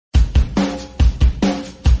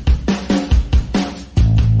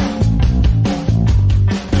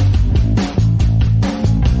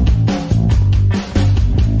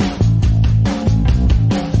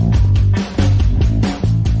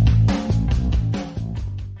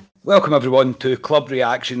Welcome everyone to Club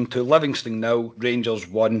Reaction to Livingston 0, Rangers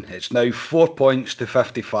 1. It's now 4 points to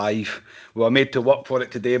 55. We were made to work for it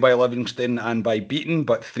today by Livingston and by Beaton,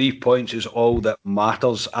 but 3 points is all that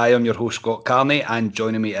matters. I am your host Scott Carney, and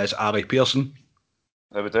joining me is Ali Pearson.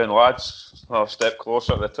 How we doing, lads? A step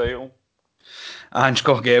closer to the title. And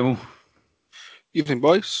Scott Gemmell. Evening,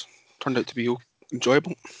 boys. Turned out to be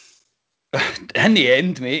enjoyable. In the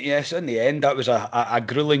end, mate, yes, in the end, that was a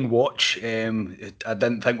gruelling watch. I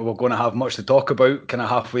didn't think we were going to have much to talk about kind of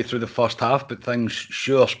halfway through the first half, but things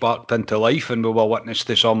sure sparked into life and we were witness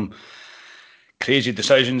to some crazy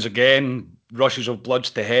decisions again, rushes of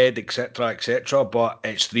bloods to head, etc., etc. But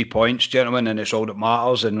it's 3 points, gentlemen, and it's all that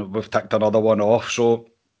matters, and we've ticked another one off. So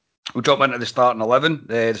we'll jump into the starting 11.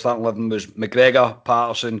 The starting 11 was McGregor,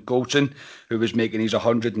 Patterson, Goldson, who was making his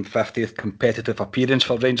 150th competitive appearance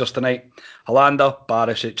for Rangers tonight. Helander,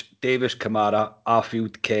 Barisic, Davis, Kamara,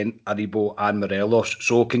 Arfield, Kent, Aribo and Morelos.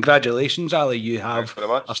 So congratulations, Ali, you have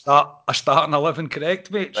a starting 11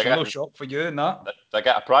 correct, mate. So no shock for you in that. Did I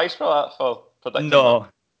get a prize for that, for predicting No.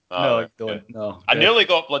 that? No, you don't. No. I nearly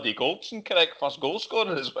got bloody Goldson correct, first goal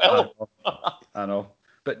scorer as well. I know.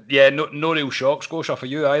 But yeah, no real shock, Scotia, for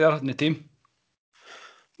you either in the team.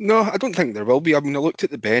 No, I don't think there will be. I mean, I looked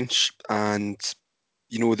at the bench, and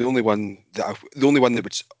the only one that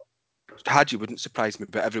would Hadji wouldn't surprise me,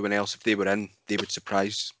 but everyone else, if they were in, they would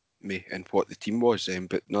surprise me in what the team was.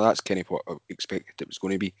 But no, that's kind of what I expected it was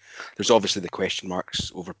going to be. There's obviously the question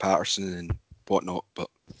marks over Patterson and whatnot, but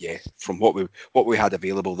yeah, from what we had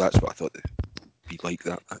available, that's what I thought they'd be like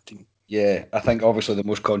that team. Yeah, I think obviously the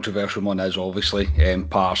most controversial one is obviously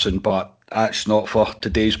Patterson, but that's not for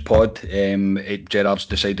today's pod. Gerrard's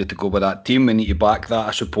decided to go with that team. We need to back that,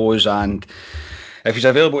 I suppose, and if he's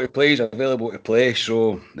available to play, he's available to play.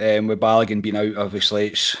 So with Balogun being out, obviously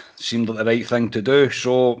it seemed like the right thing to do.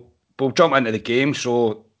 So we'll jump into the game.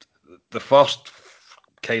 So the first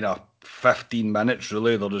kind of 15 minutes,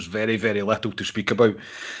 really, there was very, very little to speak about.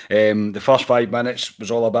 The first 5 minutes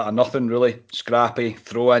was all a bit of nothing, really. Scrappy,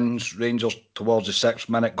 throw-ins, Rangers towards the 6th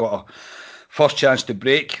minute got a first chance to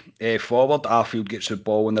break forward. Arfield gets the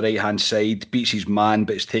ball on the right-hand side, beats his man,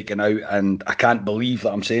 but it's taken out, and I can't believe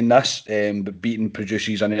that I'm saying this, but Beaton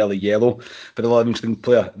produces an early yellow for the Livingston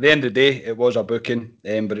player. At the end of the day, it was a booking,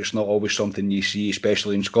 but it's not always something you see,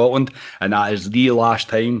 especially in Scotland, and that is the last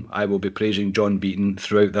time I will be praising John Beaton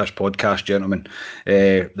throughout this podcast, gentlemen.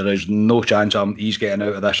 There is no chance he's getting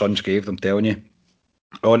out of this unscathed, I'm telling you.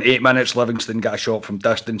 On 8 minutes, Livingston got a shot from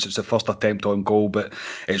distance. It's the first attempt on goal, but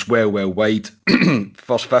it's well wide.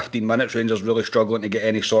 First 15 minutes, Rangers really struggling to get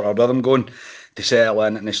any sort of rhythm going, to settle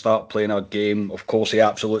in and they start playing a game. Of course, the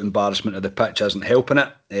absolute embarrassment of the pitch isn't helping it.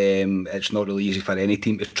 It's not really easy for any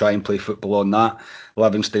team to try and play football on that.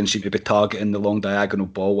 Livingston seem to be targeting the long diagonal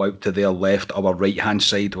ball out to their left, our right-hand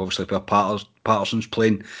side, obviously where Patterson's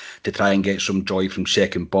playing, to try and get some joy from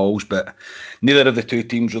second balls, but neither of the two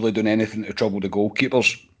teams really doing anything to trouble the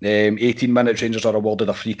goalkeepers. 18 minutes, Rangers are awarded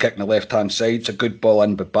a free kick on the left-hand side. It's a good ball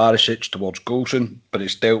in by Barisic towards Goldson, but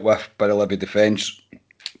it's dealt with by the Livy defence.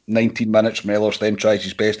 19 minutes, Morelos then tries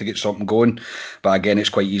his best to get something going, but again it's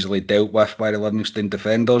quite easily dealt with by the Livingston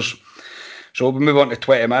defenders. So we move on to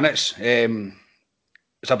 20 minutes.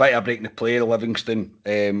 It's a bit of a break in the play. The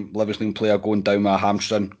Livingston player going down with a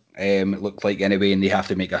hamstring. It looked like anyway, and they have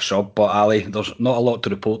to make a sub. But Ali, there's not a lot to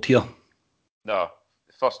report here. No,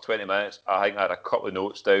 the first 20 minutes, I think I had a couple of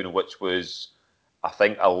notes down, which was, I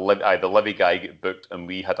think the Livy guy got booked and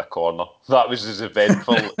we had a corner. That was as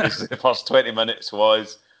eventful as the first 20 minutes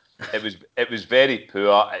was. It was very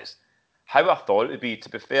poor. It's how I thought it would be, to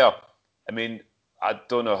be fair. I mean, I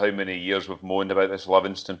don't know how many years we've moaned about this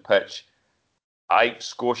Livingston pitch.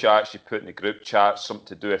 Scotia actually put in the group chat something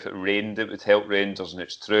to do if it rained, it would help Rangers, and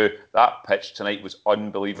it's true. That pitch tonight was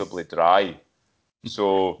unbelievably dry.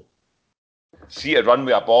 So, see to run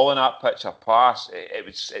with a ball in that pitch, a pass,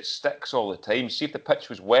 it sticks all the time. See if the pitch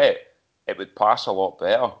was wet, it would pass a lot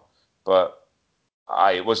better. But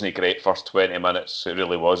it wasn't a great first 20 minutes. It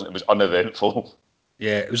really wasn't. It was uneventful.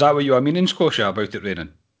 Yeah, was that what you were meaning, Scotia, about it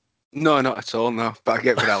raining? No, not at all, no. But I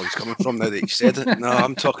get where Ali's coming from now that you said it. No,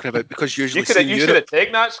 I'm talking about, because usually you should have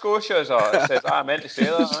taken that, Scotia, as it says, I meant to say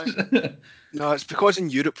that. Right? No, it's because in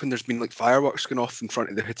Europe, when there's been like fireworks going off in front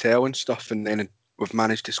of the hotel and stuff, and then we've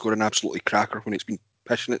managed to score an absolutely cracker when it's been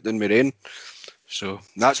pissing it down with rain. So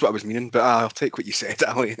that's what I was meaning, but I'll take what you said,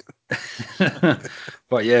 Ali.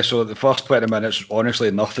 But yeah, so the first 20 minutes,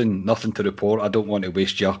 honestly, nothing to report. I don't want to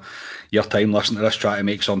waste your time listening to this, trying to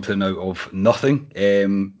make something out of nothing.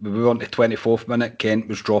 We were on to 24th minute. Kent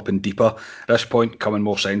was dropping deeper. At this point, coming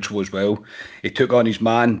more central as well. He took on his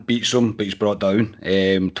man, beats him, but he's brought down.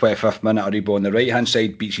 25th minute, Aribo on the right hand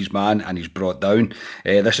side beats his man, and he's brought down.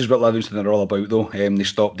 This is what Livingston are all about, though. They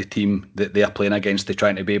stopped the team that they are playing against. They're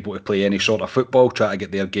trying to be able to play any sort of football, try to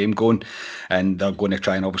get their game going, and they're going to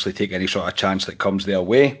try and obviously take any sort of chance that comes their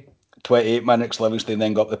way. 28 minutes, Livingston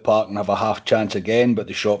then go up the park and have a half chance again, but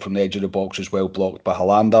the shot from the edge of the box is well blocked by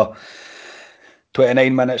Helander.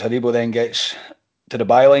 29 minutes, Aribo then gets to the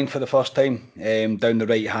byline for the first time, down the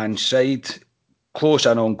right hand side. Close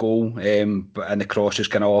in on goal, and the cross is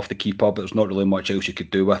kind of off the keeper, but there's not really much else you could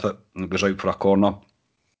do with it. It goes out for a corner.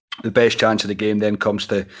 The best chance of the game then comes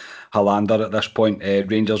to Helander at this point.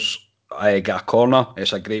 Rangers get a corner.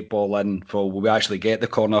 It's a great ball in for. We actually get the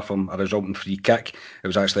corner from a resulting free kick. It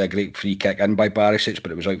was actually a great free kick in by Barisic,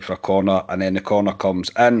 but it was out for a corner, and then the corner comes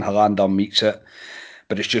in. Helander meets it,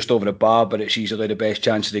 but it's just over the bar. But it's easily the best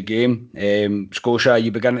chance of the game. Scotia,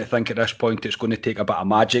 you begin to think at this point it's going to take a bit of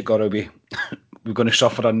magic, or are we're going to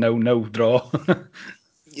suffer a 0-0 draw?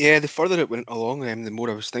 Yeah, the further it went along, the more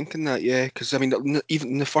I was thinking that. Yeah, because I mean, even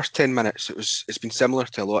in the first 10 minutes, it's been similar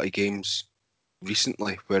to a lot of games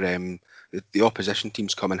recently where the opposition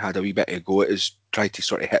teams come and had a wee bit of a go at us, tried to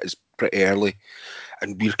sort of hit us pretty early,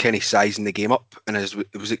 and we were kind of sizing the game up, and as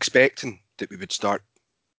I was expecting that we would start,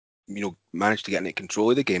 manage to get into control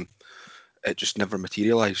of the game. It just never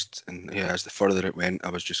materialised, and yeah, as the further it went, I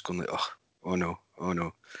was just going like, oh no,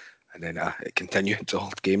 and then it continued the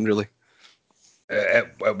whole game really.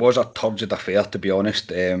 It was a turgid affair, to be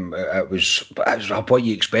honest. It was what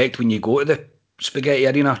you expect when you go to the Spaghetti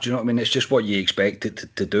Arena. Do you know what I mean? It's just what you expect it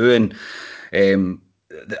to do. And I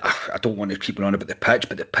don't want to keep on about the pitch,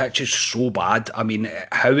 but the pitch is so bad. I mean,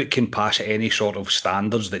 how it can pass any sort of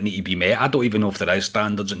standards that need to be met. I don't even know if there is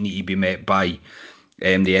standards that need to be met by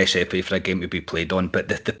the SFA for a game to be played on. But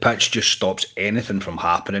the pitch just stops anything from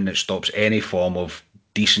happening. It stops any form of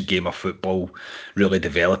decent game of football really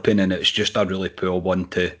developing, and it's just a really poor one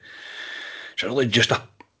to. It's really just a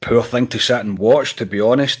poor thing to sit and watch, to be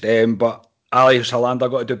honest. But Ali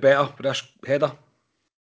Helander got to do better for this header.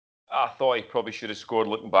 I thought he probably should have scored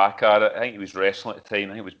looking back at it. I think he was wrestling at the time.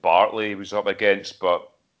 I think it was Bartley he was up against,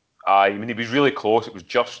 but I mean, he was really close. It was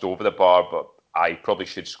just over the bar, but I probably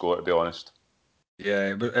should score, to be honest.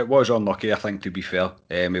 Yeah, it was unlucky, I think, to be fair.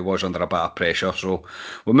 He was under a bit of pressure. So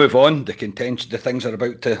we'll move on. The things are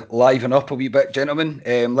about to liven up a wee bit, gentlemen.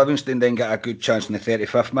 Livingston then get a good chance in the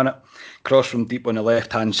 35th minute. Cross from deep on the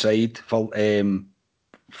left-hand side. From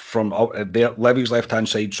there, Levy's left-hand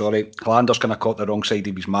side, sorry. Helander's kind of caught the wrong side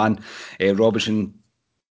of his man. Robinson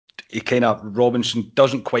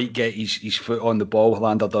doesn't quite get his foot on the ball.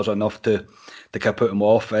 Helander does enough to kind of put him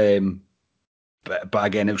off. But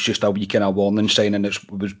again, it was just a wee kind of warning sign, and it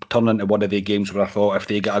was turning into one of the games where I thought if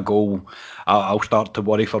they get a goal, I'll start to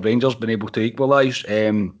worry for Rangers being able to equalise.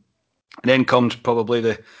 And then comes probably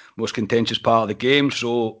the most contentious part of the game.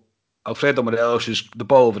 So Alfredo Morelos is the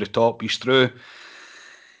ball over the top. He's through.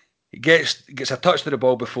 He gets a touch to the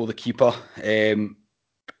ball before the keeper. There's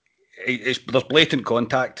blatant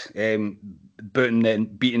contact. Beaton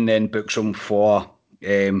then books him for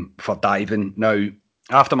diving. Now,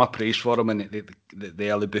 after my praise for him and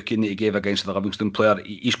the early booking that he gave against the Livingston player,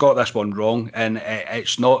 he's got this one wrong, and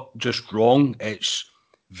it's not just wrong; it's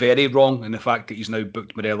very wrong in the fact that he's now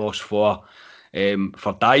booked Morelos for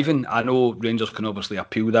diving. I know Rangers can obviously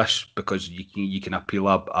appeal this because you can appeal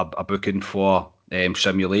a booking for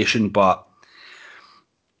simulation, but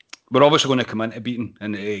we're obviously going to come into beating,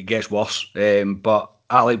 and it gets worse. But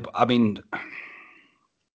Ali, I mean,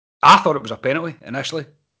 I thought it was a penalty initially.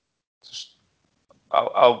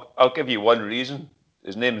 I'll give you one reason.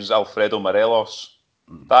 His name is Alfredo Morelos.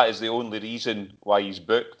 That is the only reason why he's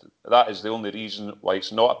booked. That is the only reason why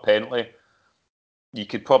it's not a penalty. You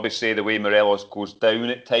could probably say the way Morelos goes down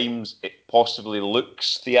at times, it possibly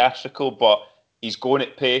looks theatrical, but he's going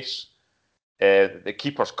at pace. The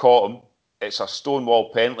keeper's caught him. It's a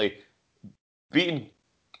stonewall penalty. Beaton,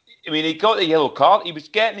 I mean, he got the yellow card. He was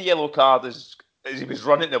getting the yellow card as he was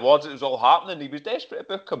running towards it. It was all happening. He was desperate to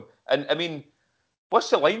book him. And I mean, what's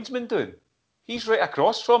the linesman doing? He's right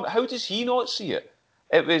across from it. How does he not see it?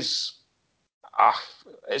 It was.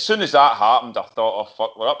 As soon as that happened, I thought, oh,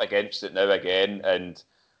 fuck, we're up against it now again. And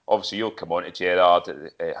obviously, you'll come on to Gerrard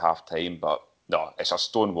at half time, but no, it's a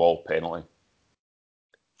stonewall penalty.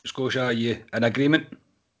 Scotia, are you in agreement?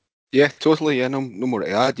 Yeah, totally. Yeah, no more to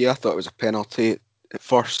add. Yeah, I thought it was a penalty. at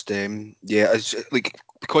first. Yeah, it's like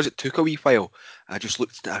because it took a wee while. I just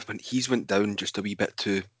looked at it, he's went down just a wee bit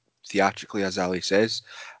too theatrically, as Ali says,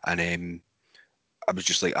 and I was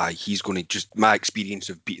just like, aye, he's going to just my experience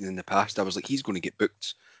of beating in the past. I was like, he's going to get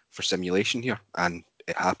booked for simulation here, and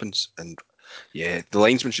it happens. And yeah, the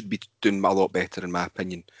linesman should be doing a lot better, in my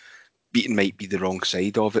opinion. Beaton might be the wrong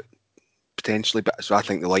side of it potentially, but so I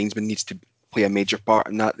think the linesman needs to play a major part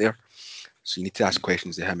in that there. So you need to ask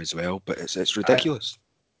questions to him as well. But it's ridiculous.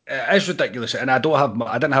 It is ridiculous, and I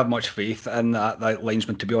didn't have much faith in that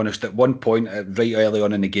linesman, to be honest. At one point, right early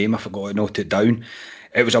on in the game, I forgot to note it down.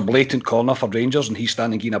 It was a blatant corner for Rangers, and he's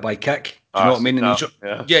standing getting a by kick. Do you know what I mean? And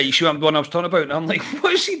Yeah. you see what I'm talking about. And I'm like,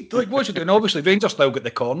 what is he like? What's he doing? Obviously, Rangers still got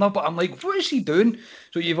the corner, but I'm like, what is he doing?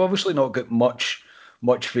 So you've obviously not got much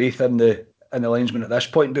faith in the linesman at this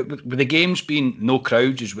point. But with the games being no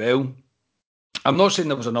crowds as well, I'm not saying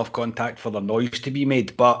there was enough contact for the noise to be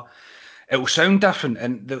made, but it will sound different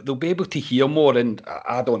and they'll be able to hear more. And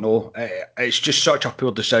I don't know, it's just such a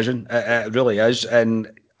poor decision. It really is. And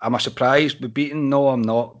am I surprised with beating? No, I'm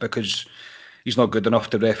not, because he's not good enough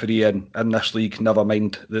to referee in this league. Never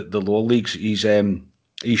mind the lower leagues. He's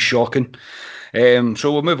shocking.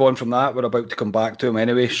 So we'll move on from that. We're about to come back to him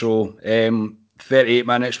anyway. So 38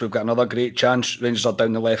 minutes, we've got another great chance. Rangers are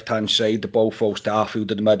down the left-hand side. The ball falls to Arfield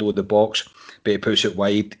in the middle of the box, but he puts it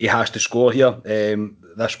wide. He has to score here.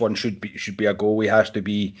 This one should be a goal. He has to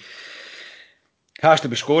be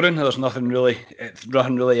scoring. There's nothing really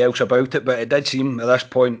else about it. But it did seem at this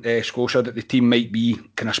point, Scotia, that the team might be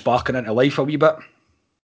kind of sparking into life a wee bit.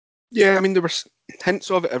 Yeah, I mean there were hints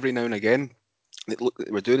of it every now and again. Look,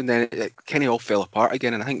 they were doing, and then it kind of all fell apart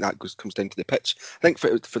again. And I think that comes down to the pitch. I think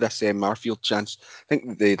for this Marfield chance, I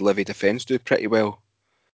think the Livy defence do pretty well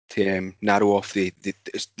to narrow off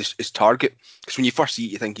his target. Because when you first see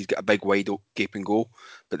it, you think he's got a big wide gaping goal,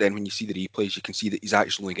 but then when you see the replays, you can see that he's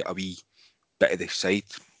actually only got a wee bit of the side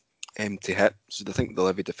to hit. So I think the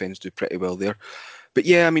Livy defence do pretty well there. But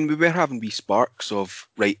yeah, I mean, we were having wee sparks of,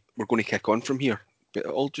 right, we're going to kick on from here, but it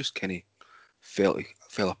all just kind of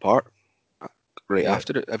fell apart right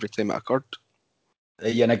after it every time it occurred. Are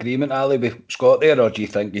you in agreement, Ali, with Scott there, or do you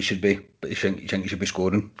think you should be? You think he should be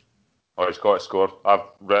scoring? Oh, he's got to score. I've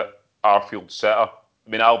writ Arfield sitter. I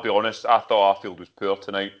mean, I'll be honest. I thought Arfield was poor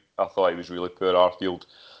tonight. I thought he was really poor. Arfield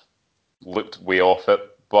looked way off it,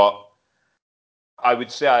 but I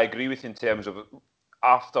would say I agree with you in terms of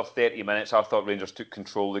after 30 minutes, I thought Rangers took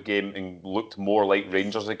control of the game and looked more like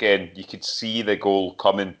Rangers again. You could see the goal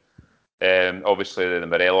coming. Obviously, the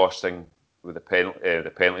Morelos thing with the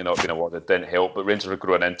penalty not being awarded didn't help, but Rangers were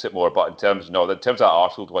growing into it more. But in terms of that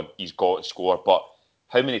Arfield one, he's got to score. But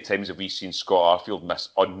how many times have we seen Scott Arfield miss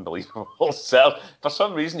unbelievable self? For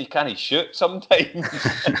some reason, he can't shoot sometimes.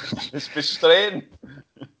 It's frustrating.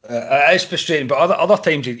 It is frustrating, but other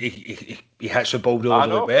times he hits the ball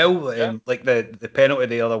really well. Yeah. Like the penalty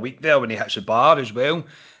the other week there when he hits the bar as well.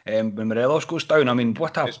 When Morelos goes down, I mean,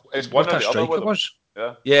 what a strike it was.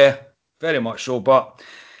 Yeah, very much so. But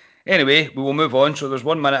anyway, we will move on. So there's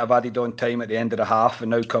 1 minute of added on time at the end of the half,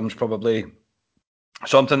 and now comes probably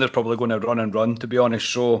something that's probably going to run, to be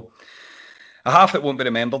honest. So a half that won't be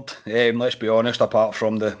remembered, let's be honest, apart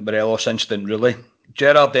from the Morelos incident, really.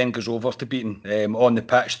 Gerrard then goes over to Beaton on the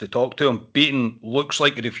pitch to talk to him. Beaton looks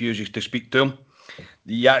like he refuses to speak to him.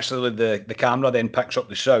 The camera then picks up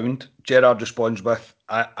the sound. Gerrard responds with,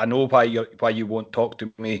 I know why you won't talk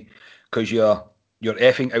to me, because you're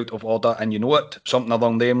effing out of order and you know it. Something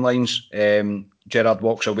along them lines. Gerrard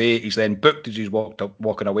walks away. He's then booked as he's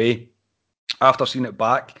walking away. After seeing it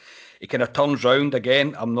back, he kind of turns round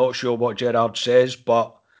again. I'm not sure what Gerrard says,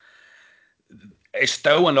 but it's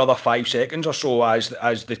still another 5 seconds or so as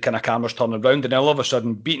the kind of camera's turning around, and all of a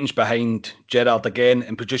sudden Beaton's behind Gerrard again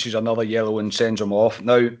and produces another yellow and sends him off.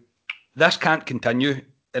 Now, this can't continue,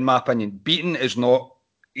 in my opinion. Beaton he's not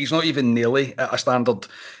even nearly at a standard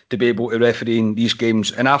to be able to referee in these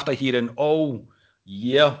games. And after hearing all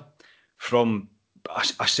year from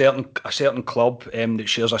a certain club that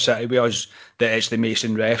shares a city with us that it's the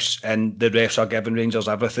Mason refs and the refs are giving Rangers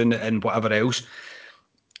everything and whatever else,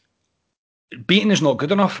 Beaton is not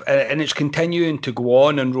good enough, and it's continuing to go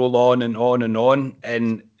on and roll on and on and on.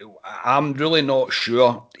 And I'm really not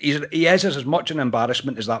sure he is as much an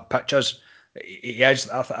embarrassment as that pitch is. He is.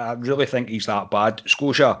 I really think he's that bad.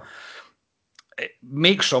 Scotia,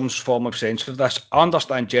 make some form of sense of this. I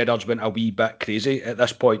understand Gerrard's went a wee bit crazy at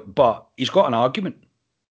this point, but he's got an argument.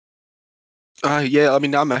 Yeah, I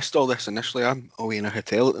mean, I missed all this initially. I'm away in a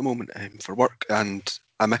hotel at the moment for work, and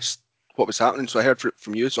I missed what was happening. So I heard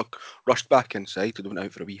from you, so I rushed back inside. I went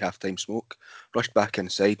out for a wee half-time smoke, rushed back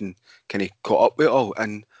inside and kind of caught up with it all.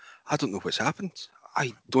 And I don't know what's happened.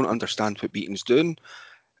 I don't understand what Beaton's doing.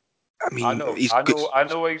 I mean, I know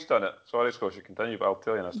why he's done it. Sorry, Scotia, continue, but I'll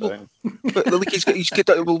tell you in a second. But like he's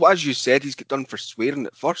got well, as you said, he's got done for swearing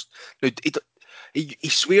at first. Now he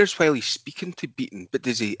swears while he's speaking to Beaton, but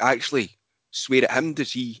does he actually swear at him?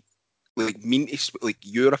 Does he like mean to like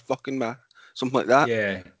you're a fucking man, something like that?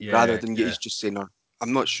 Yeah, Rather yeah, than yeah. he's just saying,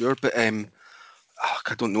 I'm not sure, but I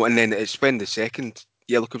don't know. And then it's when the second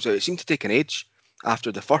yellow comes out. It seemed to take an edge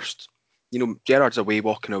after the first. You know, Gerrard's away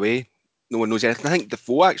walking away. No one knows anything. I think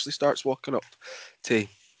Defoe actually starts walking up to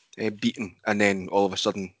Beaton, and then all of a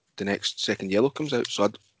sudden the next second yellow comes out. So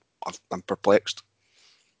I'm perplexed.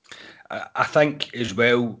 I think as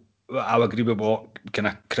well, I'll agree with what kind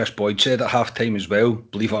of Chris Boyd said at half time as well,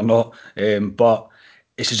 believe it or not. But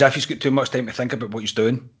it's as if he's got too much time to think about what he's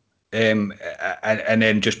doing. And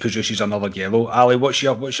then just produces another yellow. Ali, what's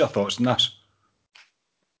your thoughts on this?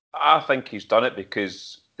 I think he's done it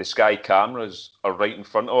because the Sky cameras are right in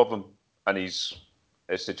front of him, and it's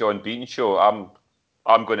the John Beaton show.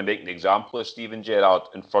 I'm going to make an example of Steven Gerrard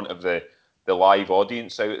in front of the live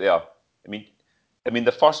audience out there. I mean,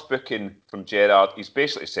 the first booking from Gerrard, he's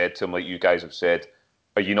basically said to him, like you guys have said,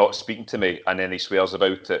 "Are you not speaking to me?" And then he swears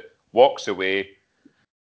about it, walks away.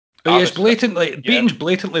 But yes, Beaton's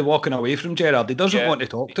blatantly walking away from Gerrard. He doesn't want to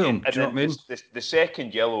talk to him. Do you know what I mean? The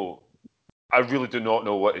second yellow, I really do not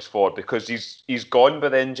know what it's for, because he's gone by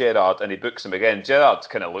then, Gerrard, and he books him again. Gerrard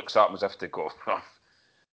kind of looks at him as if to go,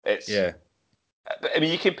 Yeah. I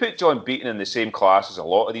mean, you can put John Beaton in the same class as a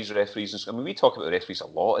lot of these referees. I mean, we talk about the referees a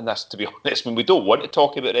lot in this, to be honest. I mean, we don't want to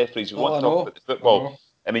talk about referees. We want to talk about the football.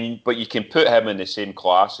 I mean, but you can put him in the same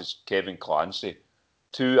class as Kevin Clancy.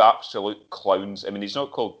 Two absolute clowns. I mean, he's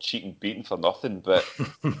not called Cheating Beaton for nothing, but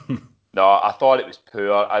no, I thought it was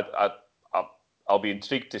poor. I'll be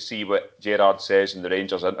intrigued to see what Gerrard says in the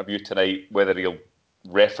Rangers interview tonight, whether he'll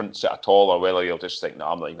reference it at all or whether he'll just think, no,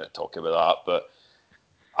 I'm not even going to talk about that. But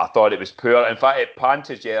I thought it was poor. In fact, it panned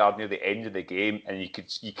to Gerrard near the end of the game, and you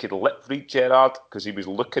could lip read Gerrard because he was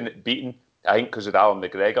looking at Beaton, I think because of the Alan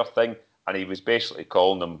McGregor thing, and he was basically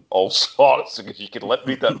calling them all sorts because you could lip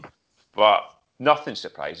read it. But nothing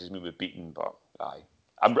surprises me with Beaton, but aye.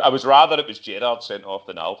 I was rather it was Gerrard sent off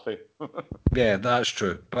than Alfie. Yeah, that's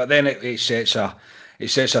true. But then it sets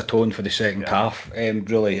a tone for the second half,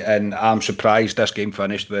 really. And I'm surprised this game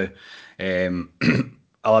finished with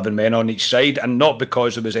 11 men on each side, and not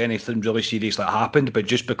because there was anything really serious that happened, but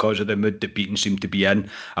just because of the mood that Beaton seemed to be in.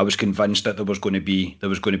 I was convinced that there was going to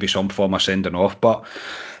be some form of sending off. But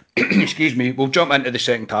excuse me, we'll jump into the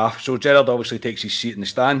second half. So Gerrard obviously takes his seat in the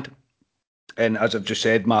stand. And as I've just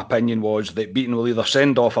said, my opinion was that Beaton will either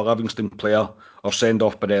send off a Livingston player or send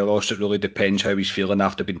off Morelos. It really depends how he's feeling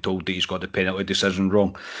after being told that he's got the penalty decision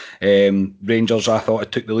wrong. Rangers, I thought,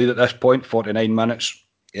 it took the lead at this point, 49 minutes.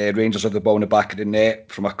 Rangers have the ball in the back of the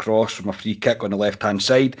net from a cross, from a free kick on the left-hand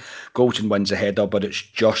side. Goldson wins the header, but it's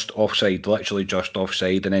just offside, literally just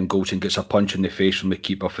offside. And then Goldson gets a punch in the face from the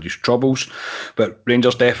keeper for his troubles. But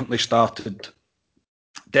Rangers definitely started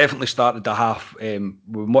the half with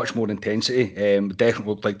much more intensity. Definitely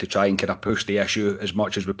would like to try and kind of push the issue as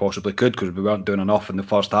much as we possibly could because we weren't doing enough in the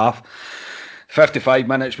first half. 55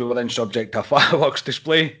 minutes we were then subject to a fireworks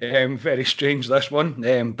display. Very strange, this one.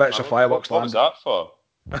 Bits of fireworks. What was that for?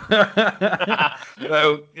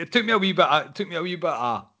 Well, it took me a wee bit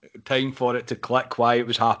of time for it to click why it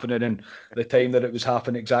was happening and the time that it was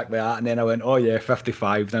happening exactly at, and then I went, oh yeah,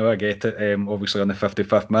 55, now I get it. Obviously on the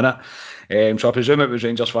 55th minute. So I presume it was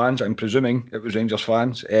Rangers fans. I'm presuming it was Rangers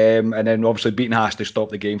fans. And then obviously Beaton has to stop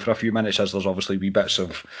the game for a few minutes as there's obviously wee bits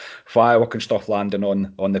of firework and stuff landing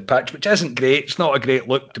on the pitch, which isn't great. It's not a great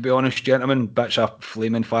look, to be honest, gentlemen. Bits of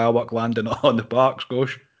flaming firework landing on the parks,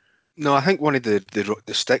 gosh. No, I think one of the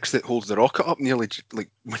sticks that holds the rocket up nearly like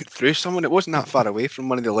went through someone. It wasn't that far away from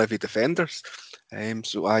one of the Levy defenders.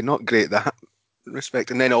 So I not great that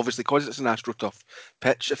respect. And then obviously because it's an AstroTurf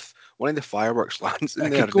pitch, if one of the fireworks lands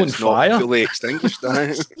in there, it's not fully extinguished.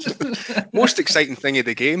 Most exciting thing of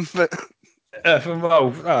the game, but.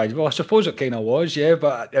 Well, I suppose it kind of was, yeah.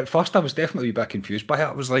 But at first, I was definitely a bit confused by it.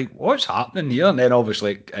 I was like, "What's happening here?" And then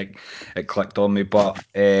obviously it clicked on me. But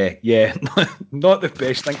yeah, not the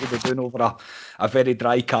best thing to be doing over a very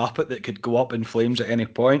dry carpet that could go up in flames at any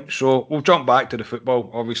point. So we'll jump back to the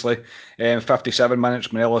football. Obviously, 57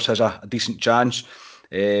 minutes, Morelos has a decent chance.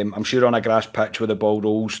 I'm sure on a grass pitch where the ball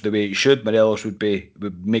rolls the way it should, Morelos would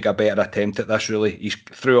make a better attempt at this. Really, he's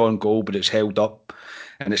through on goal, but it's held up.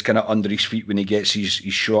 And it's kind of under his feet when he gets his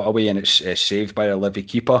shot away, and it's saved by a Livy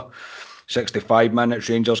keeper. 65 minutes,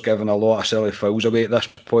 Rangers giving a lot of silly fouls away at this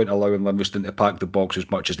point, allowing Livingston to pack the box as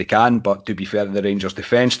much as they can. But to be fair to the Rangers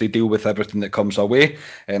defence, they deal with everything that comes their way,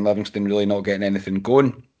 and Livingston really not getting anything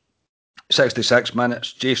going. 66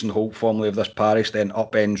 minutes, Jason Holt, formerly of this parish, then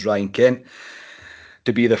upends Ryan Kent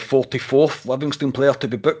to be the 44th Livingston player to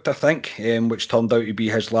be booked, I think, which turned out to be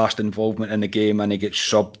his last involvement in the game, and he gets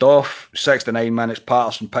subbed off. 69 minutes,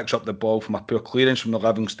 Patterson picks up the ball from a poor clearance from the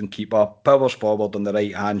Livingston keeper, powers forward on the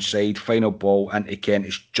right-hand side, final ball into Kent.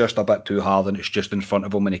 It's just a bit too hard and it's just in front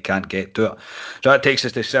of him and he can't get to it. So that takes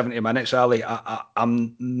us to 70 minutes, Ali.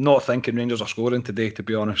 I'm not thinking Rangers are scoring today, to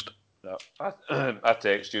be honest. No, I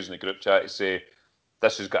text you in the group chat to say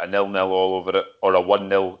this has got a 0-0 all over it, or a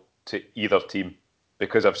 1-0 to either team.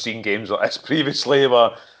 Because I've seen games like this previously where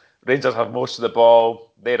Rangers have most of the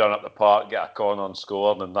ball, they run up the park, get a corner and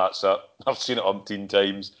score, and that's it. I've seen it umpteen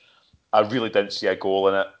times. I really didn't see a goal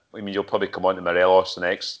in it. I mean, you'll probably come on to Morelos the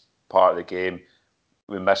next part of the game.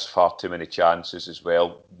 We missed far too many chances as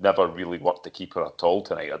well. Never really worked the keeper at all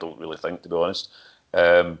tonight, I don't really think, to be honest.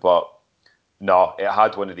 But no, it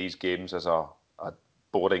had one of these games as a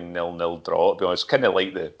boring 0-0 draw, to be honest. Kind of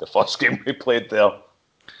like the first game we played there.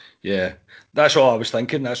 Yeah, that's all I was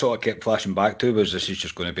thinking. That's all I kept flashing back to was this is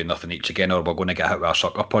just going to be nothing each again, or we're going to get hit with a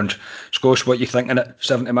sucker punch. Scosh, what you thinking at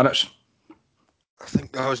 70 minutes? I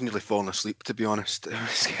think I was nearly falling asleep, to be honest. It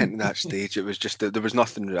was getting to that stage. It was just that there was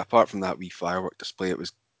nothing apart from that wee firework display. It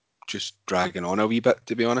was just dragging on a wee bit,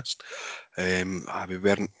 to be honest. We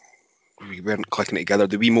weren't clicking it together.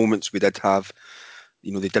 The wee moments we did have,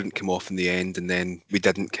 they didn't come off in the end, and then we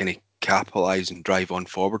didn't kind of capitalise and drive on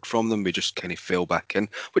forward from them. We just kind of fell back in,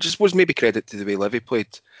 which I suppose maybe credit to the way Livy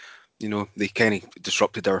played. They kind of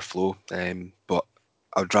disrupted our flow, but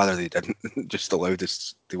I would rather they didn't. Just allowed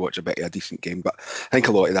us to watch a bit of a decent game. But I think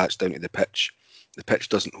a lot of that's down to the pitch. The pitch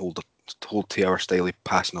doesn't hold to our style of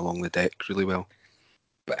passing along the deck really well.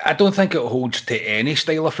 But I don't think it holds to any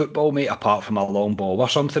style of football, mate, apart from a long ball or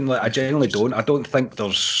something. Like I genuinely don't. I don't think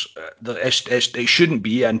it shouldn't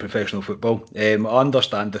be in professional football. I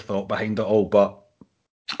understand the thought behind it all, but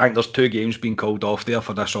I think there's 2 games being called off there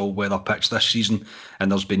for this all-weather pitch this season,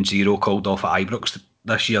 and there's been 0 called off at Ibrox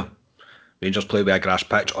this year. Rangers play with a grass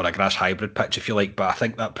pitch, or a grass hybrid pitch if you like, but I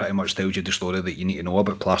think that pretty much tells you the story that you need to know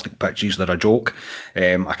about plastic pitches. They're a joke.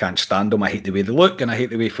 I can't stand them. I hate the way they look, and I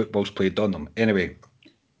hate the way football's played on them. Anyway,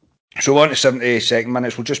 so on to 72nd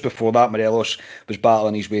minutes. Well, just before that, Morelos was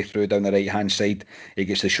battling his way through down the right-hand side. He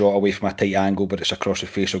gets the shot away from a tight angle, but it's across the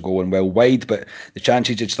face of goal and well wide. But the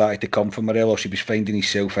chances had started to come from Morelos. He was finding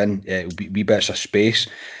himself in wee bits of space.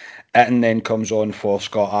 And then comes on for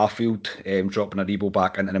Scott Arfield, dropping Aribo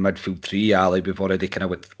back into the midfield 3. Ali, we've already kind of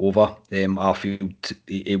went over. Arfield,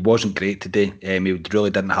 he wasn't great today. He really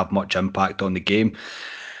didn't have much impact on the game.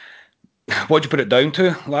 What do you put it down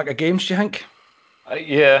to? Lack of games, do you think?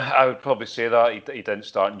 Yeah, I would probably say that. He didn't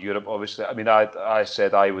start in Europe, obviously. I mean, I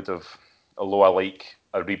said I would have, although I like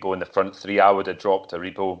Aribo in the front 3, I would have dropped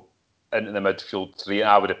Aribo into the midfield 3, and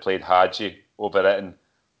I would have played Hadji over it. And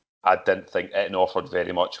I didn't think Itten offered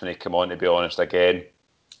very much when he came on, to be honest. Again,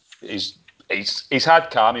 he's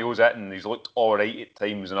had cameos, Itten. He's looked all right at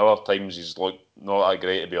times, and other times he's looked not that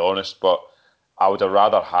great, to be honest. But I would have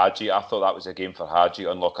rather Hadji. I thought that was a game for Hadji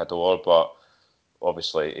to unlock a door, but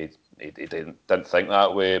obviously he didn't think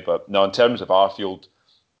that way. But no, in terms of Arfield,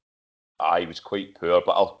 he was quite poor.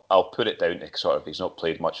 But I'll put it down to sort of he's not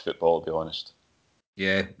played much football, to be honest.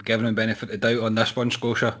 Yeah, giving him benefit of doubt on this one,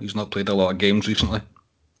 Scotia. He's not played a lot of games recently.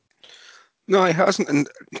 No, he hasn't. And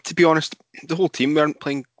to be honest, the whole team weren't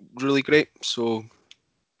playing really great. So,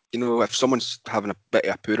 if someone's having a bit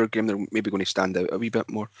of a poorer game, they're maybe going to stand out a wee bit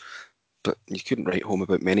more. But you couldn't write home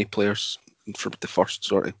about many players for the first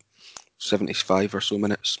sort of 75 or so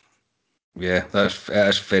minutes. Yeah,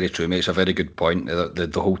 that's very true, mate. It's a very good point.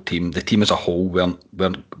 The whole team, the team as a whole,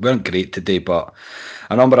 weren't great today, but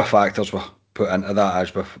a number of factors were put into that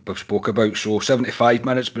as we've spoke about. So 75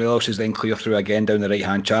 minutes, Morelos is then clear through again down the right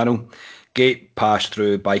hand channel. Gate passed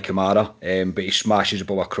through by Kamara, but he smashes the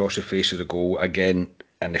ball across the face of the goal again,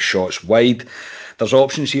 and the shot's wide. There's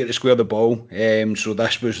options here to square the ball. So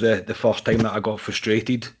this was the first time that I got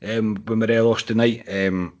frustrated with Morelos tonight.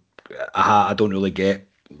 I don't really get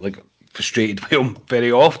frustrated with him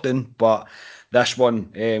very often, but this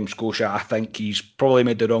one, Scotia, I think he's probably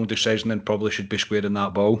made the wrong decision and probably should be squaring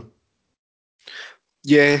that ball.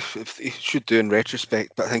 Yeah, he should do in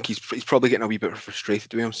retrospect, but I think he's probably getting a wee bit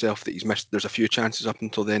frustrated with himself that he's missed. There's a few chances up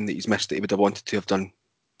until then that he's missed that he would have wanted to have done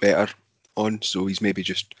better on. So he's maybe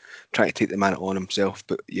just trying to take the man on himself.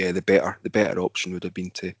 But yeah, the better option would have been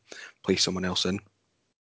to play someone else in.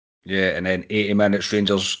 Yeah, and then 80 minutes,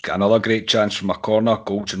 Rangers get another great chance from a corner.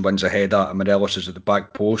 Goldson wins a header, and Morelos is at the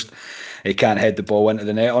back post. He can't head the ball into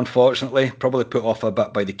the net, unfortunately. Probably put off a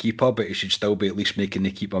bit by the keeper, but he should still be at least making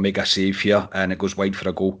the keeper make a save here, and it goes wide for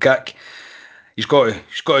a goal kick. He's got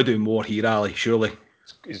to do more here, Ali, surely.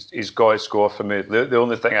 He's got to score for me. The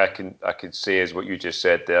only thing I can say is what you just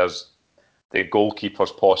said. There's the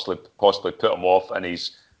goalkeeper's possibly put him off, and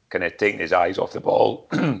he's kind of taking his eyes off the ball.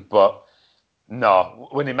 But no,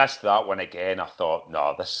 when he missed that one again, I thought,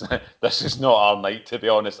 no, this is not our night, to be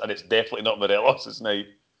honest, and it's definitely not Morelos' night.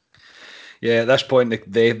 Yeah, at this point,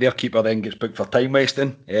 their keeper then gets booked for time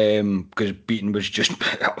wasting because Beaton was just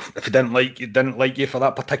if he didn't like you for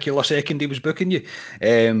that particular second, he was booking you.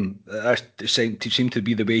 That seemed to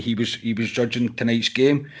be the way he was judging tonight's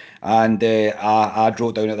game, and I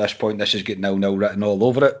wrote down at this point this is getting 0-0 written all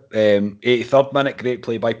over it. 83rd minute, great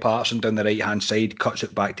play by Patterson down the right hand side, cuts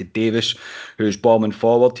it back to Davis, who's bombing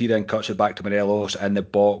forward. He then cuts it back to Morelos in the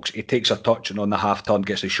box. He takes a touch and on the half turn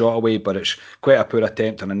gets the shot away, but it's quite a poor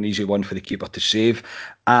attempt and an easy one for the keeper to save.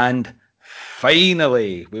 And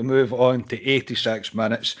finally, we move on to 86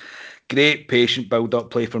 minutes. Great patient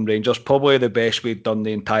build-up play from Rangers. Probably the best we've done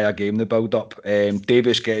the entire game, the build-up.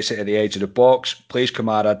 Davis gets it at the edge of the box, plays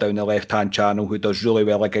Kamara down the left-hand channel, who does really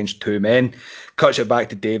well against two men. Cuts it back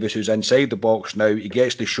to Davis, who's inside the box now. He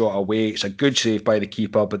gets the shot away. It's a good save by the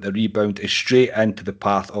keeper, but the rebound is straight into the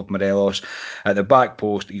path of Morelos. At the back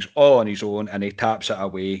post, he's all on his own, and he taps it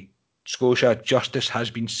away. Scotia, justice has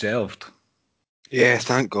been served. Yeah,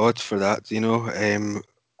 thank God for that.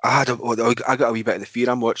 I got a wee bit of the fear.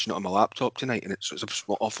 I'm watching it on my laptop tonight, and it's a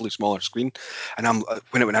awfully smaller screen. And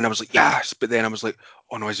when it went in, I was like, yes, but then I was like,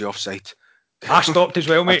 oh no, is he offside? I stopped as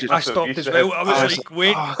well, mate. just, I stopped as well. I was like,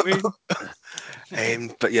 wait, oh.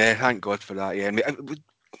 wait. But yeah, thank God for that.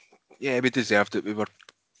 Yeah, we deserved it. We were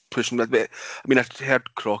pushing a bit. I mean, I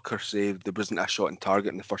heard Crocker say there wasn't a shot on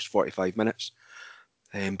target in the first 45 minutes.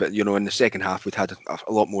 But in the second half, we'd had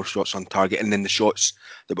a lot more shots on target, and then the shots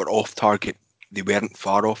that were off target, they weren't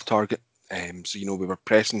far off target. So we were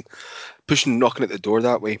pushing, knocking at the door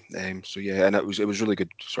that way. So yeah, and it was really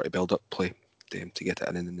good sort of build up play to get it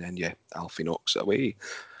in, and then yeah, Alfie knocks it away.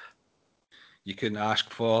 You couldn't ask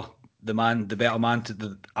for the better man,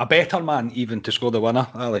 a better man even to score the winner,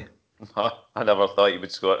 Ali. I never thought he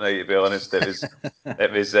would score tonight, to be honest.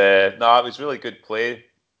 It was really good play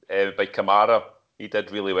by Kamara. He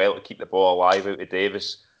did really well to keep the ball alive out of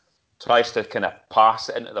Davis. Tries to kind of pass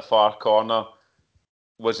it into the far corner.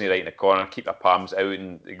 Wasn't he right in the corner? Keep the palms out,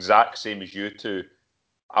 and exact same as you two.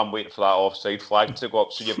 I'm waiting for that offside flag to go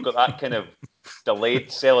up. So you've got that kind of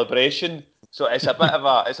delayed celebration. So it's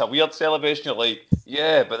a weird celebration. You're like,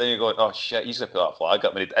 yeah, but then you go, oh shit, he's gonna put that flag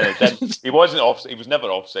up, and it didn't. He wasn't off. He was never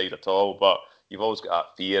offside at all. But you've always got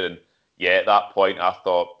that fear, and yeah, at that point, I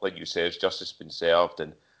thought, like you said, justice has been served,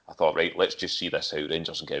 and I thought, right, let's just see this out.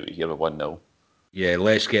 Rangers and get out of here with 1-0. Yeah,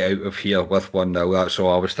 let's get out of here with 1-0. That's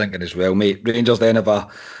all I was thinking as well, mate. Rangers then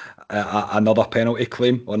have another penalty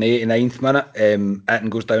claim on the 89th minute. Itten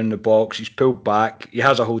goes down in the box. He's pulled back. He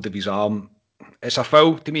has a hold of his arm. It's a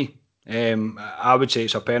foul to me. I would say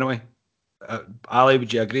it's a penalty. Ali,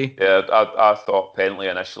 would you agree? Yeah, I thought penalty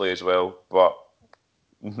initially as well, but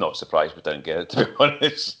not surprised we didn't get it, to be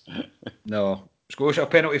honest. No. Scotia, a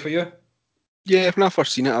penalty for you? Yeah, when I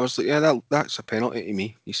first seen it, I was like, yeah, that's a penalty to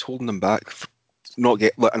me. He's holding him back, not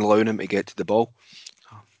allowing him to get to the ball.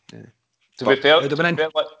 So, yeah. To be fair,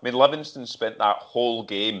 I mean, Livingston spent that whole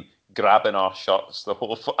game grabbing our shirts.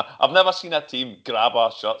 I've never seen a team grab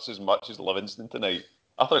our shirts as much as Livingston tonight.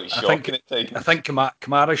 I thought it was shocking at times. I think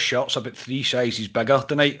Kamara's shirt's about 3 sizes bigger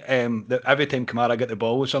tonight. Every time Kamara get the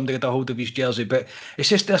ball with somebody get a hold of his jersey, but it's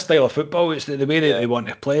just their style of football. It's the way that they want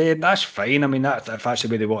to play, and that's fine. I mean, if that's the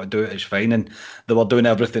way they want to do it, it's fine. And they were doing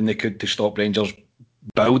everything they could to stop Rangers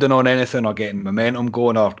building on anything or getting momentum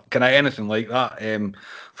going or kind of anything like that.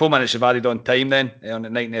 4 minutes of added on time then on the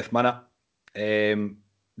 90th minute.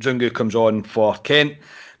 Zungu comes on for Kent.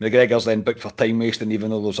 McGregor's then booked for time wasting, even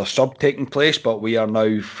though there's a sub taking place, but we are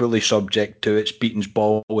now fully subject to it's Beaton's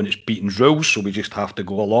ball and it's Beaton's rules, so we just have to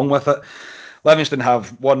go along with it. Livingston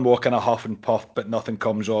have one more kind of huff and puff, but nothing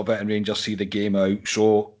comes of it, and Rangers see the game out.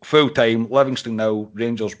 So full time, Livingston 0,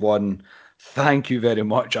 Rangers 1. Thank you very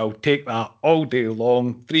much. I'll take that all day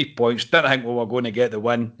long. 3 points. Didn't think we were going to get the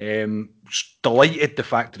win. Delighted the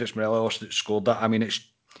fact that it's Morelos that scored that. I mean,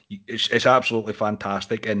 it's absolutely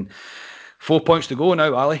fantastic. And 4 points to go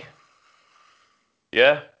now, Ali.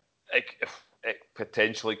 Yeah, it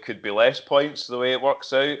potentially could be less points the way it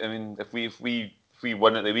works out. I mean, if we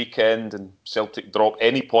win at the weekend and Celtic drop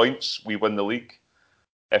any points, we win the league.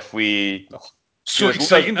 If we So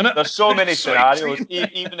exciting, isn't it? There's so many So scenarios.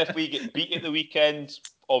 Even if we get beat at the weekend,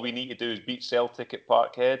 all we need to do is beat Celtic at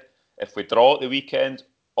Parkhead. If we draw at the weekend,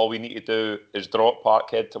 all we need to do is draw at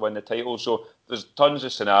Parkhead to win the title. So there's tons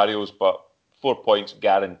of scenarios, but 4 points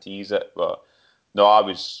guarantees it. But no, I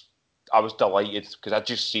was delighted because I'd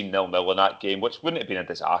just seen 0-0 in that game, which wouldn't have been a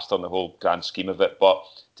disaster in the whole grand scheme of it. But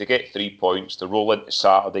to get 3 points, to roll into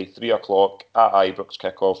Saturday, 3 o'clock at Ibrox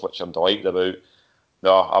kickoff, which I'm delighted about.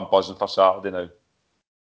 No, I'm buzzing for Saturday now.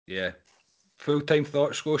 Yeah. Full-time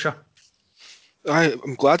thoughts, Scotia?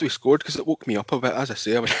 I'm glad we scored because it woke me up a bit. As I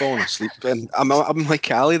say, I was falling asleep, and I'm like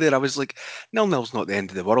Ali there. I was like, 0-0's not the end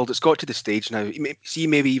of the world. It's got to the stage now. See,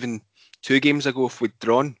 maybe even 2 games ago, if we'd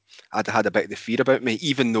drawn, I'd had a bit of the fear about me,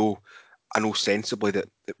 even though I know sensibly that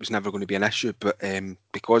it was never going to be an issue. But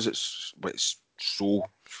because it's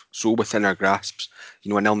so within our grasps, a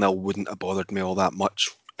 0-0 wouldn't have bothered me all that much.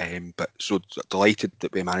 But so delighted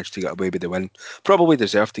that we managed to get away with the win. Probably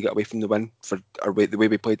deserved to get away from the win for the way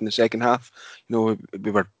we played in the second half. We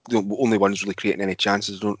were the only ones really creating any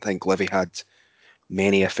chances. I don't think Livy had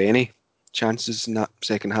many, if any, chances in that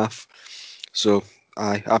second half. So,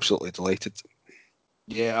 absolutely delighted.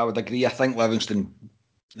 Yeah, I would agree. I think Livingston,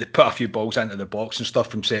 they put a few balls into the box and stuff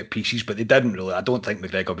from set pieces, but they didn't really. I don't think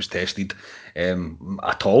McGregor was tested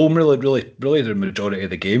at all. Really, the majority of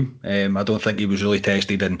the game. I don't think he was really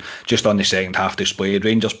tested, and just on the second half display,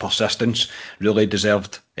 Rangers' persistence really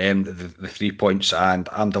deserved the 3 points, and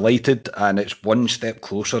I'm delighted. And it's one step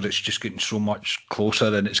closer. It's just getting so much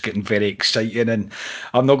closer, and it's getting very exciting. And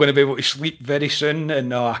I'm not going to be able to sleep very soon,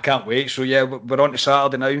 and I can't wait. So yeah, we're on to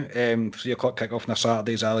Saturday now. 3 o'clock kick-off on a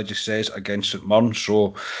Saturday, as Ali just says, against St Mirren.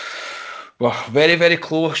 So we're very, very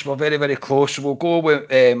close. We're very, very close. So we'll go with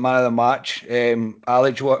man of the match.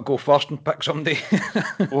 Ali, do you want to go first and pick somebody?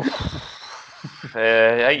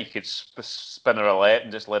 I think you could spin a roulette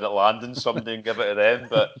and just let it land on somebody and give it to them.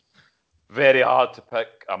 But very hard to pick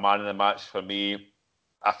a man of the match for me.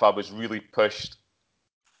 If I was really pushed,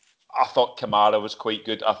 I thought Kamara was quite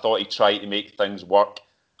good. I thought he tried to make things work.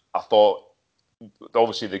 I thought,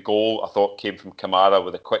 obviously, the goal I thought came from Kamara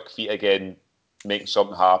with a quick feet again, making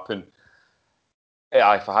something happen.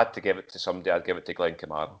 Yeah, if I had to give it to somebody, I'd give it to Glenn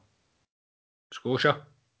Kamara. Scotia?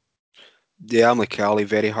 Yeah, I'm like Ali,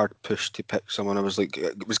 very hard push to pick someone. I was like,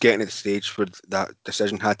 it was getting to the stage where that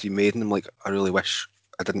decision had to be made, and I'm like, I really wish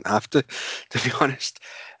I didn't have to be honest.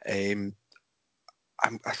 Um,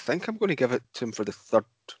 I think I'm going to give it to him for the 3rd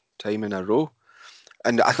time in a row.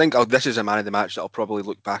 And I think this is a man of the match that I'll probably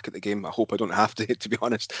look back at the game. I hope I don't have to be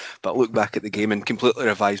honest, but I'll look back at the game and completely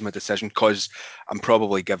revise my decision because I'm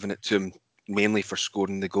probably giving it to him mainly for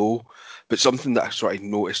scoring the goal. But something that I sort of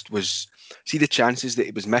noticed was, see the chances that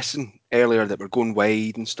he was missing earlier that were going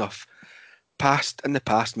wide and stuff. In the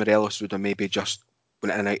past, Morelos would have maybe just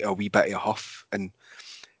went in and out a wee bit of a huff and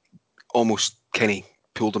almost kind of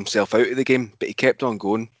pulled himself out of the game. But he kept on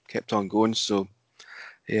going. So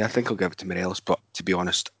yeah, I think I'll give it to Morelos, but to be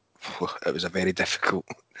honest, it was a very difficult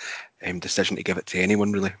decision to give it to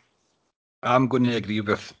anyone, really. I'm going to agree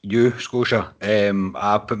with you, Scotia.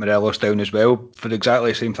 I put Morelos down as well for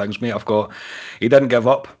exactly the same things, mate. He didn't give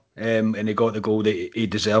up, and he got the goal that he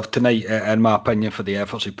deserved tonight, in my opinion, for the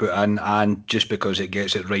efforts he put in, and just because it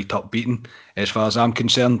gets it right up beaten, as far as I'm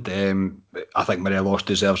concerned. I think Morelos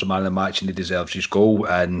deserves a man of the match, and he deserves his goal,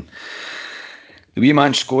 and the wee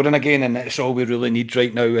man's scoring again, and it's all we really need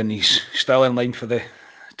right now, and he's still in line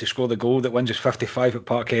to score the goal that wins us 55 at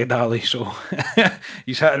Parkhead, Ali. So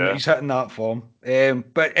he's hitting that form.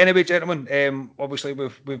 But anyway, gentlemen, obviously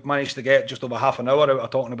we've managed to get just over half an hour out of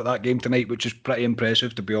talking about that game tonight, which is pretty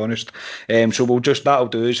impressive, to be honest. So that'll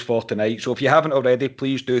do us for tonight. So if you haven't already,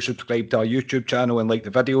 please do subscribe to our YouTube channel and like the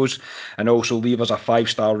videos, and also leave us a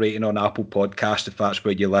 5-star rating on Apple Podcast if that's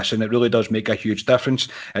where you listen. It really does make a huge difference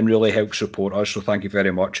and really helps support us. So thank you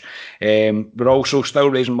very much. We're also still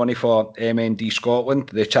raising money for MND Scotland.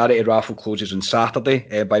 The charity raffle closes on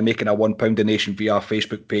Saturday. By making a £1 donation via our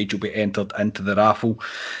Facebook page, you'll be entered into the raffle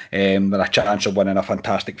with a chance of winning a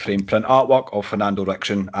fantastic frame print artwork of Fernando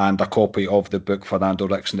Ricksen and a copy of the book Fernando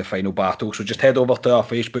Ricksen, The Final Battle. So just head over to our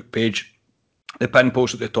Facebook page. The pin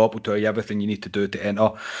post at the top will tell you everything you need to do to enter.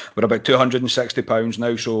 We're about £260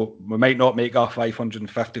 now, so we might not make our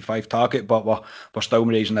 555 target, but we're still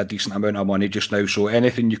raising a decent amount of money just now. So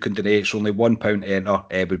anything you can donate, it's only £1 to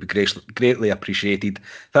enter, would be greatly appreciated.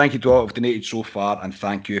 Thank you to all who've donated so far, and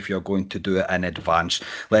thank you if you're going to do it in advance.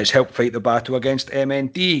 Let's help fight the battle against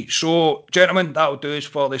MND. So, gentlemen, that'll do us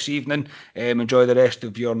for this evening. Enjoy the rest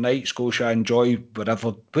of your night, Scotia. Enjoy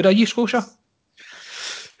wherever. Where are you, Scotia?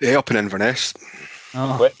 Yeah, up in Inverness.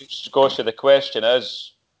 Scotia, the question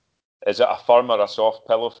is it a firm or a soft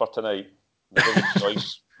pillow for tonight? Never a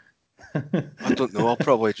choice. I don't know. I'll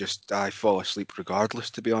probably just fall asleep regardless,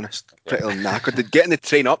 to be honest. Pretty knackered. Getting the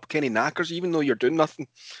train up, Kenny, knackers, even though you're doing nothing.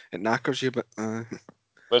 It knackers you, but...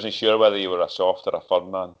 Wasn't sure whether you were a soft or a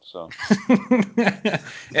firm man, so...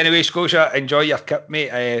 Anyway, Scotia, enjoy your kip, mate.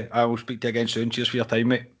 I will speak to you again soon. Cheers for your time,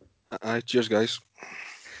 mate. Cheers, guys.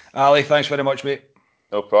 Ali, thanks very much, mate.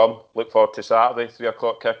 No problem. Look forward to Saturday, 3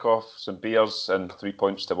 o'clock kickoff, some beers and 3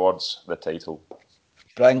 points towards the title.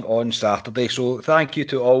 Bring on Saturday. So thank you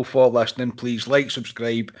to all for listening. Please like,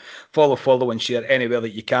 subscribe, follow and share anywhere that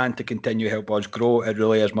you can to continue to help us grow. It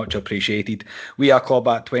really is much appreciated. We are Club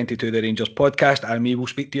at 22 The Rangers podcast, and we will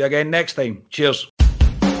speak to you again next time. Cheers.